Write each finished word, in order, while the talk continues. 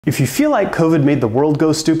If you feel like COVID made the world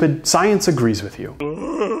go stupid, science agrees with you.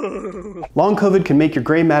 Long COVID can make your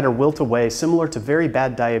gray matter wilt away, similar to very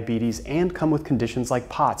bad diabetes, and come with conditions like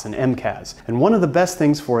POTS and MCAS. And one of the best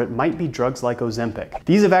things for it might be drugs like Ozempic.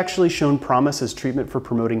 These have actually shown promise as treatment for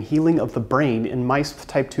promoting healing of the brain in mice with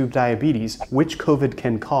type 2 diabetes, which COVID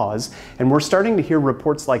can cause. And we're starting to hear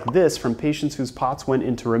reports like this from patients whose POTS went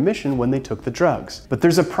into remission when they took the drugs. But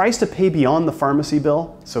there's a price to pay beyond the pharmacy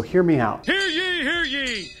bill, so hear me out. Hear ye, hear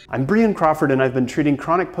ye! I'm Brian Crawford, and I've been treating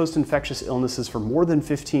chronic post-infectious illnesses for more than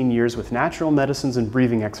 15 years with natural medicines and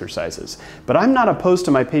breathing exercises. But I'm not opposed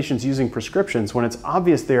to my patients using prescriptions when it's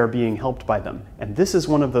obvious they are being helped by them, and this is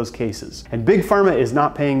one of those cases. And Big Pharma is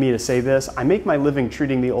not paying me to say this. I make my living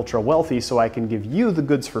treating the ultra-wealthy so I can give you the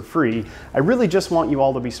goods for free. I really just want you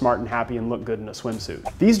all to be smart and happy and look good in a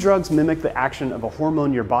swimsuit. These drugs mimic the action of a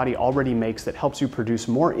hormone your body already makes that helps you produce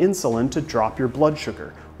more insulin to drop your blood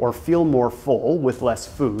sugar, or feel more full with less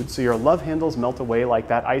food, so your love handles melt away like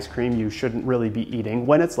that ice cream you shouldn't really be eating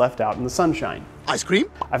when it's left out in the sunshine. Ice cream?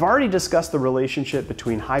 I've already discussed the relationship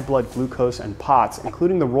between high blood glucose and POTS,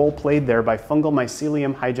 including the role played there by fungal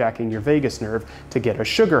mycelium hijacking your vagus nerve to get a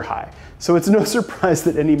sugar high. So it's no surprise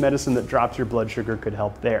that any medicine that drops your blood sugar could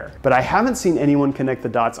help there. But I haven't seen anyone connect the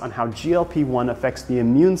dots on how GLP-1 affects the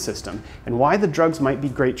immune system and why the drugs might be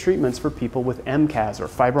great treatments for people with MCAS or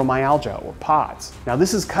fibromyalgia or POTS. Now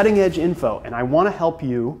this is cutting edge info, and I want to help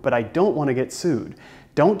you, but I don't want to get sued.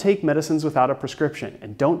 Don't take medicines without a prescription,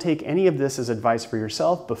 and don't take any of this as advice for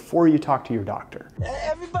yourself before you talk to your doctor.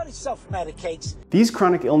 Everybody self-medicates. These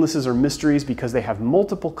chronic illnesses are mysteries because they have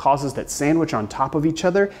multiple causes that sandwich on top of each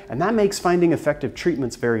other, and that makes finding effective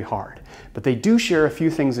treatments very hard. But they do share a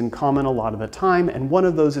few things in common a lot of the time, and one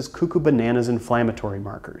of those is cuckoo banana's inflammatory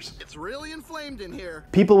markers. It's really inflamed in here.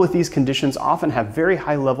 People with these conditions often have very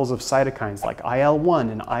high levels of cytokines like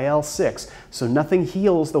IL-1 and IL-6, so nothing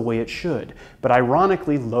heals the way it should. But ironically,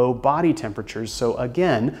 low body temperatures, so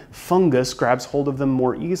again, fungus grabs hold of them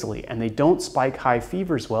more easily, and they don't spike high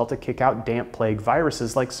fevers well to kick out damp plague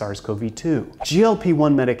viruses like SARS-CoV-2.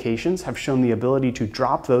 GLP-1 medications have shown the ability to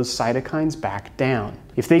drop those cytokines back down.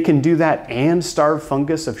 If they can do that and starve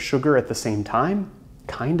fungus of sugar at the same time,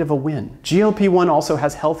 kind of a win. GLP-1 also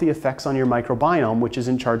has healthy effects on your microbiome, which is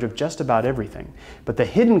in charge of just about everything. But the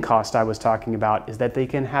hidden cost I was talking about is that they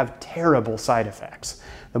can have terrible side effects.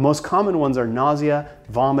 The most common ones are nausea,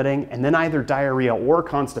 vomiting, and then either diarrhea or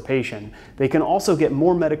constipation. They can also get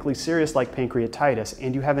more medically serious like pancreatitis,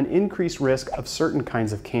 and you have an increased risk of certain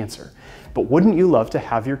kinds of cancer. But wouldn't you love to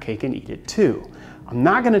have your cake and eat it too? I'm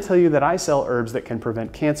not going to tell you that I sell herbs that can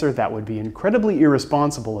prevent cancer. That would be incredibly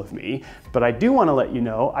irresponsible of me, but I do want to let you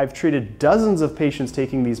know I've treated dozens of patients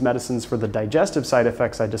taking these medicines for the digestive side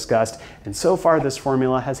effects I discussed, and so far this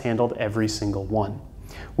formula has handled every single one.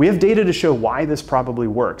 We have data to show why this probably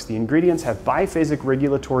works. The ingredients have biphasic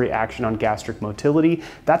regulatory action on gastric motility.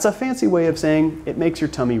 That's a fancy way of saying it makes your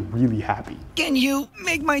tummy really happy. Can you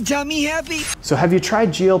make my tummy happy? So have you tried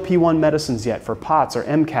GLP-1 medicines yet for POTS or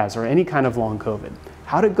MCAS or any kind of long COVID?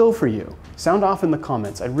 How'd it go for you? Sound off in the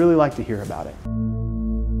comments. I'd really like to hear about it.